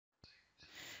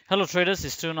Hello traders,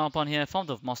 it's Napan here,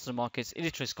 founder of Master Markets,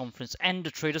 Illustrates Conference and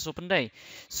the Traders Open Day.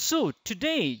 So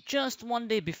today, just one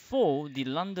day before the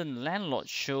London Landlord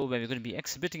Show where we're going to be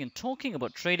exhibiting and talking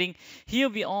about trading, here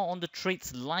we are on the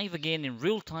trades live again in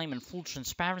real time and full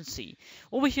transparency.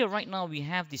 Over here right now we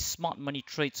have the smart money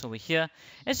trades over here.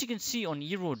 As you can see on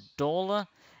Euro Dollar,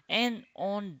 and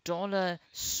on dollar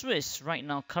Swiss right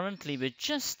now, currently we're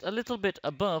just a little bit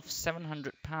above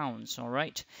 £700. All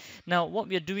right. Now, what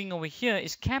we are doing over here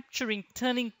is capturing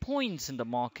turning points in the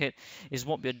market, is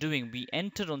what we are doing. We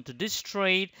entered onto this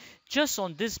trade just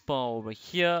on this bar over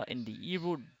here in the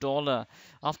euro dollar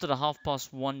after the half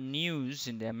past one news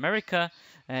in the America,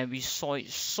 and we saw it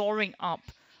soaring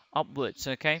upwards.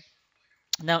 Okay.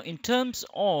 Now, in terms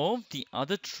of the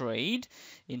other trade,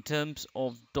 in terms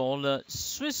of dollar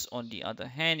Swiss, on the other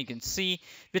hand, you can see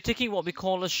we're taking what we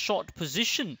call a short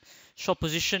position. Short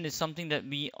position is something that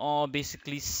we are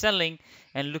basically selling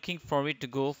and looking for it to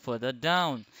go further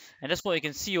down. And that's what you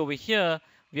can see over here.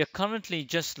 We are currently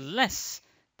just less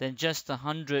than just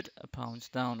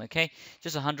 £100 down. Okay,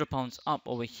 just £100 up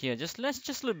over here, just less,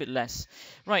 just a little bit less.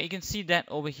 Right, you can see that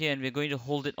over here, and we're going to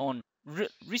hold it on.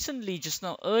 Recently, just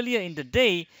now, earlier in the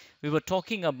day, we were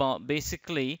talking about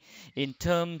basically in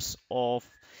terms of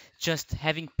just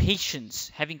having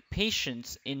patience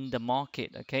in the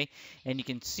market. Okay, and you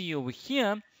can see over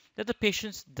here that the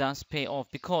patience does pay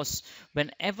off, because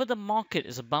whenever the market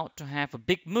is about to have a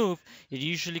big move, it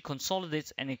usually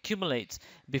consolidates and accumulates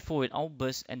before it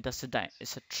outbursts and does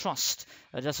it's a trust.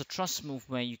 That's a trust move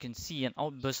where you can see an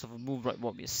outburst of a move, right?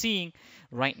 What we're seeing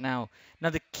right now. Now,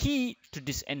 the key to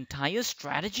this entire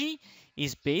strategy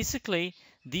is basically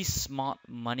the smart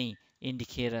money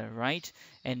indicator, right?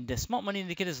 And the smart money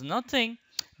indicator is nothing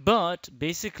but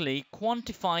basically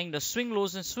quantifying the swing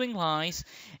lows and swing highs,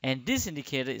 and this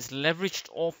indicator is leveraged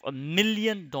off $1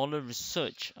 million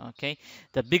research. Okay,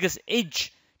 the biggest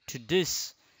edge to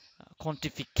this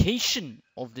quantification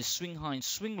of the swing high and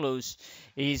swing lows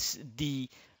is the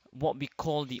what we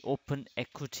call the open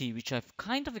equity, which I've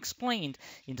kind of explained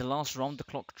in the last round the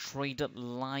clock traded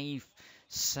live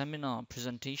seminar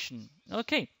presentation.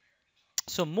 Okay,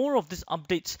 so more of these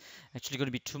updates actually going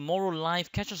to be tomorrow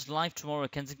live. Catch us live tomorrow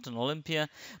at Kensington Olympia.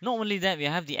 Not only that, we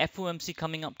have the FOMC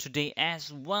coming up today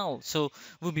as well. So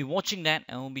we'll be watching that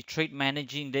and we'll be trade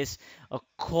managing this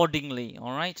accordingly.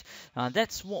 All right.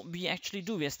 That's what we actually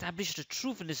do. We establish the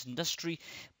truth in this industry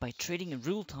by trading in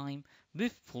real time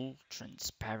with full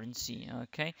transparency.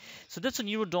 Okay. So that's on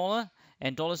Euro Dollar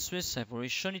and Dollar Swiss. I've already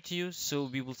shown it to you. So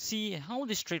we will see how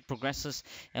this trade progresses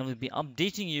and we'll be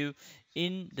updating you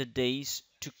in the days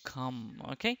to come.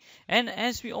 Okay, and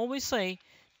as we always say,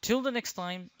 till the next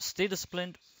time, stay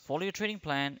disciplined, follow your trading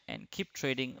plan, and keep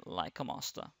trading like a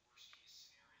master.